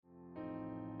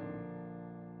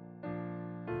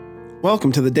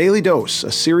Welcome to the Daily Dose,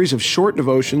 a series of short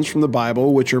devotions from the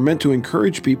Bible which are meant to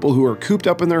encourage people who are cooped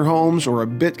up in their homes or a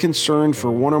bit concerned for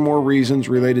one or more reasons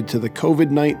related to the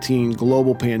COVID-19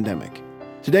 global pandemic.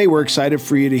 Today we're excited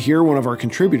for you to hear one of our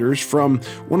contributors from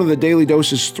one of the Daily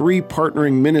Dose's 3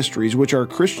 partnering ministries, which are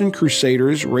Christian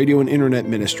Crusaders Radio and Internet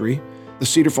Ministry, the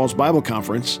Cedar Falls Bible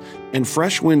Conference, and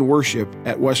Fresh Wind Worship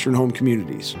at Western Home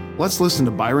Communities. Let's listen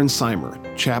to Byron Simar,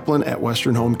 chaplain at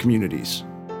Western Home Communities.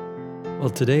 Well,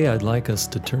 today I'd like us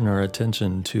to turn our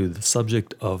attention to the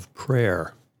subject of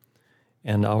prayer.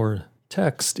 And our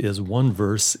text is one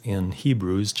verse in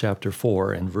Hebrews chapter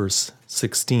 4 and verse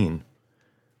 16.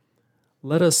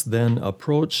 Let us then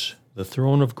approach the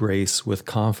throne of grace with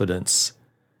confidence,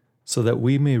 so that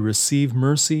we may receive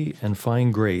mercy and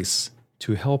find grace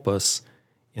to help us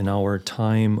in our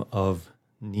time of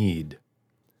need.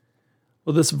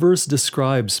 Well, this verse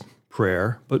describes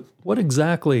prayer, but what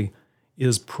exactly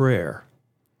is prayer?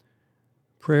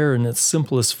 Prayer in its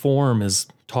simplest form is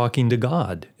talking to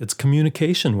God. It's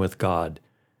communication with God.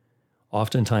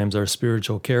 Oftentimes our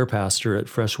spiritual care pastor at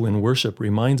Fresh Wind Worship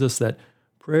reminds us that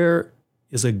prayer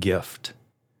is a gift.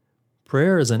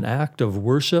 Prayer is an act of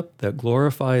worship that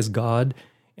glorifies God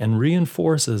and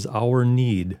reinforces our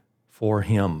need for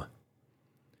Him.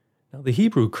 Now, the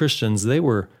Hebrew Christians, they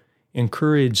were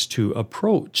encouraged to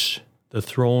approach the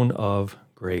throne of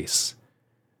grace,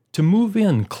 to move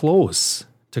in close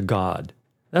to God.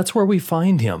 That's where we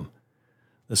find Him.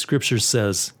 The Scripture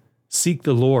says, "Seek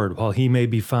the Lord while He may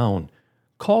be found.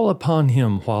 Call upon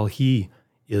Him while He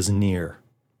is near."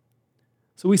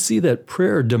 So we see that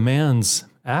prayer demands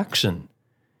action.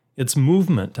 It's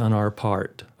movement on our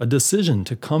part, a decision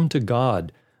to come to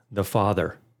God, the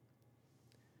Father.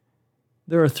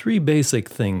 There are 3 basic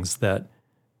things that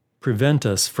prevent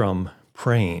us from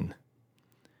praying.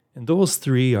 And those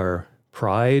 3 are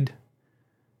pride,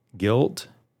 guilt,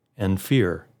 and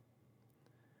fear.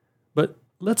 But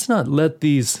let's not let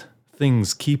these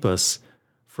things keep us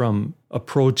from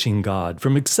approaching God,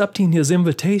 from accepting His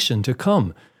invitation to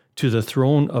come to the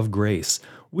throne of grace.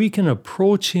 We can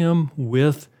approach Him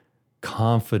with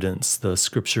confidence, the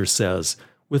Scripture says,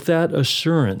 with that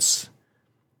assurance,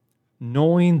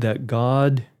 knowing that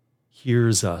God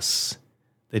hears us,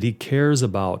 that He cares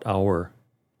about our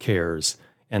cares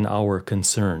and our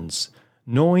concerns,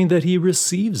 knowing that He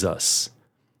receives us.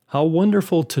 How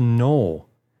wonderful to know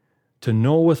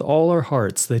with all our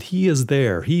hearts that He is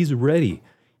there, He's ready.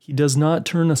 He does not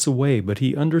turn us away, but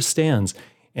He understands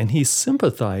and He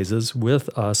sympathizes with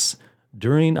us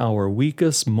during our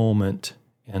weakest moment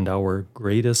and our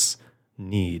greatest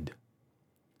need.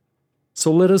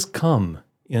 So let us come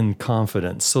in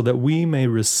confidence so that we may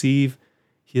receive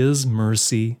His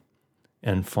mercy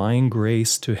and find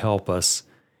grace to help us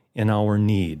in our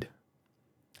need.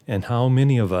 And how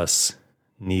many of us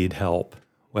need help?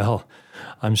 Well,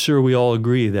 I'm sure we all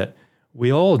agree that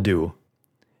we all do.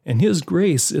 And His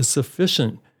grace is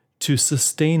sufficient to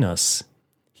sustain us.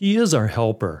 He is our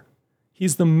helper.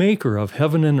 He's the maker of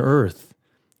heaven and earth.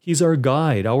 He's our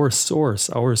guide, our source,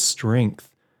 our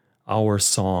strength, our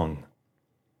song.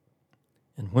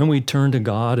 And when we turn to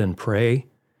God and pray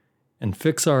and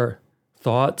fix our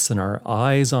thoughts and our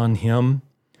eyes on Him,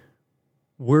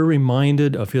 we're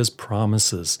reminded of His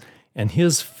promises and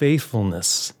His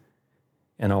faithfulness.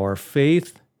 And our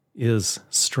faith is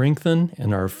strengthened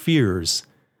and our fears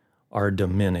are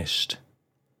diminished.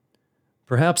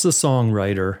 Perhaps the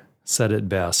songwriter said it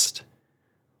best.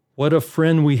 What a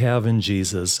friend we have in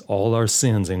Jesus, all our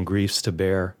sins and griefs to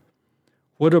bear.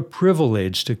 What a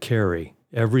privilege to carry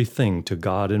everything to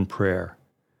God in prayer.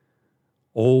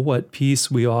 Oh, what peace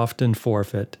we often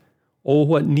forfeit. Oh,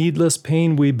 what needless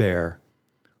pain we bear.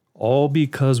 All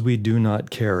because we do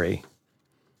not carry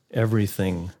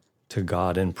everything to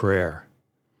God in prayer.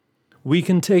 We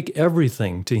can take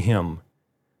everything to Him,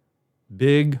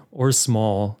 big or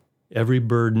small, every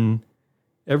burden,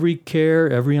 every care,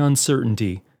 every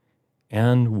uncertainty,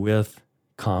 and with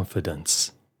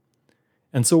confidence.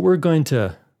 And so we're going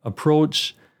to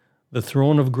approach the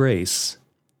throne of grace,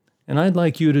 and I'd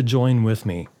like you to join with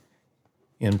me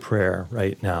in prayer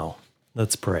right now.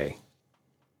 Let's pray.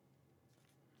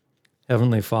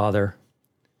 Heavenly Father,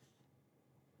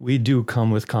 we do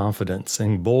come with confidence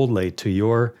and boldly to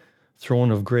your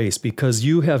throne of grace because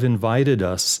you have invited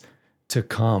us to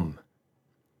come.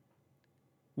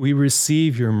 We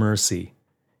receive your mercy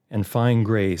and find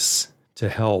grace to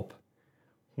help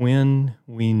when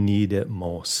we need it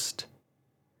most.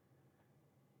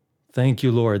 Thank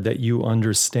you, Lord, that you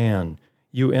understand,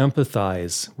 you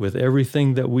empathize with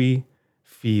everything that we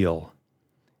feel.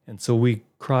 And so we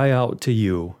cry out to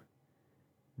you,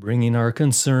 bringing our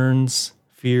concerns,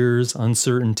 fears,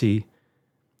 uncertainty,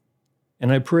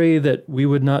 And I pray that we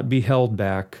would not be held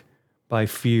back by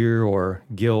fear or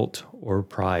guilt or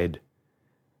pride,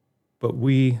 but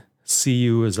we see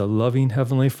you as a loving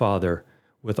Heavenly Father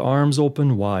with arms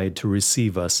open wide to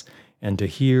receive us and to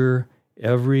hear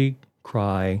every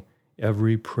cry,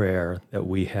 every prayer that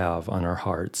we have on our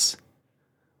hearts.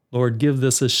 Lord, give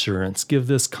this assurance, give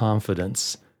this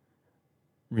confidence,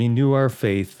 renew our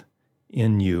faith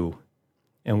in you,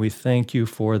 and we thank you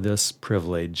for this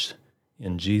privilege.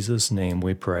 In Jesus' name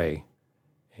we pray.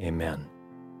 Amen.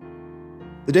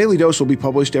 The Daily Dose will be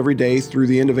published every day through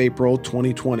the end of April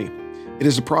 2020. It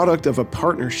is a product of a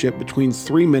partnership between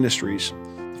three ministries.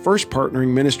 The first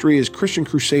partnering ministry is Christian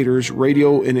Crusaders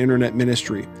Radio and Internet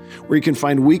Ministry, where you can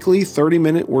find weekly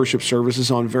 30-minute worship services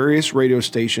on various radio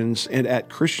stations and at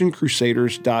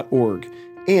christiancrusaders.org,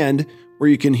 and where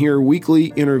you can hear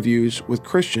weekly interviews with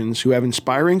Christians who have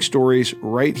inspiring stories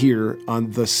right here on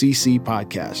the CC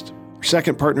Podcast. Our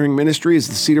second partnering ministry is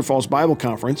the Cedar Falls Bible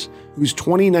Conference, whose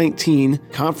 2019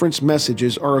 conference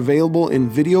messages are available in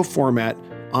video format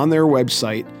on their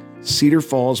website,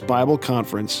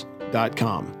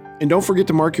 cedarfallsbibleconference.com. And don't forget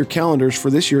to mark your calendars for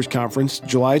this year's conference,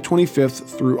 July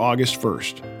 25th through August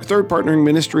 1st. Our third partnering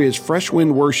ministry is Fresh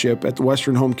Wind Worship at the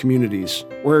Western Home Communities,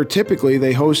 where typically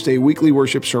they host a weekly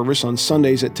worship service on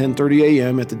Sundays at 10:30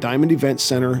 a.m. at the Diamond Event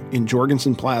Center in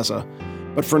Jorgensen Plaza.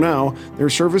 But for now, their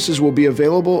services will be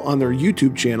available on their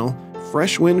YouTube channel,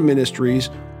 Fresh Wind Ministries,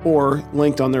 or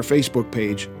linked on their Facebook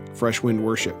page, Fresh Wind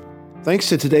Worship. Thanks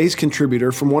to today's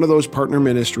contributor from one of those partner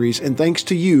ministries, and thanks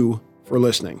to you for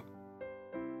listening.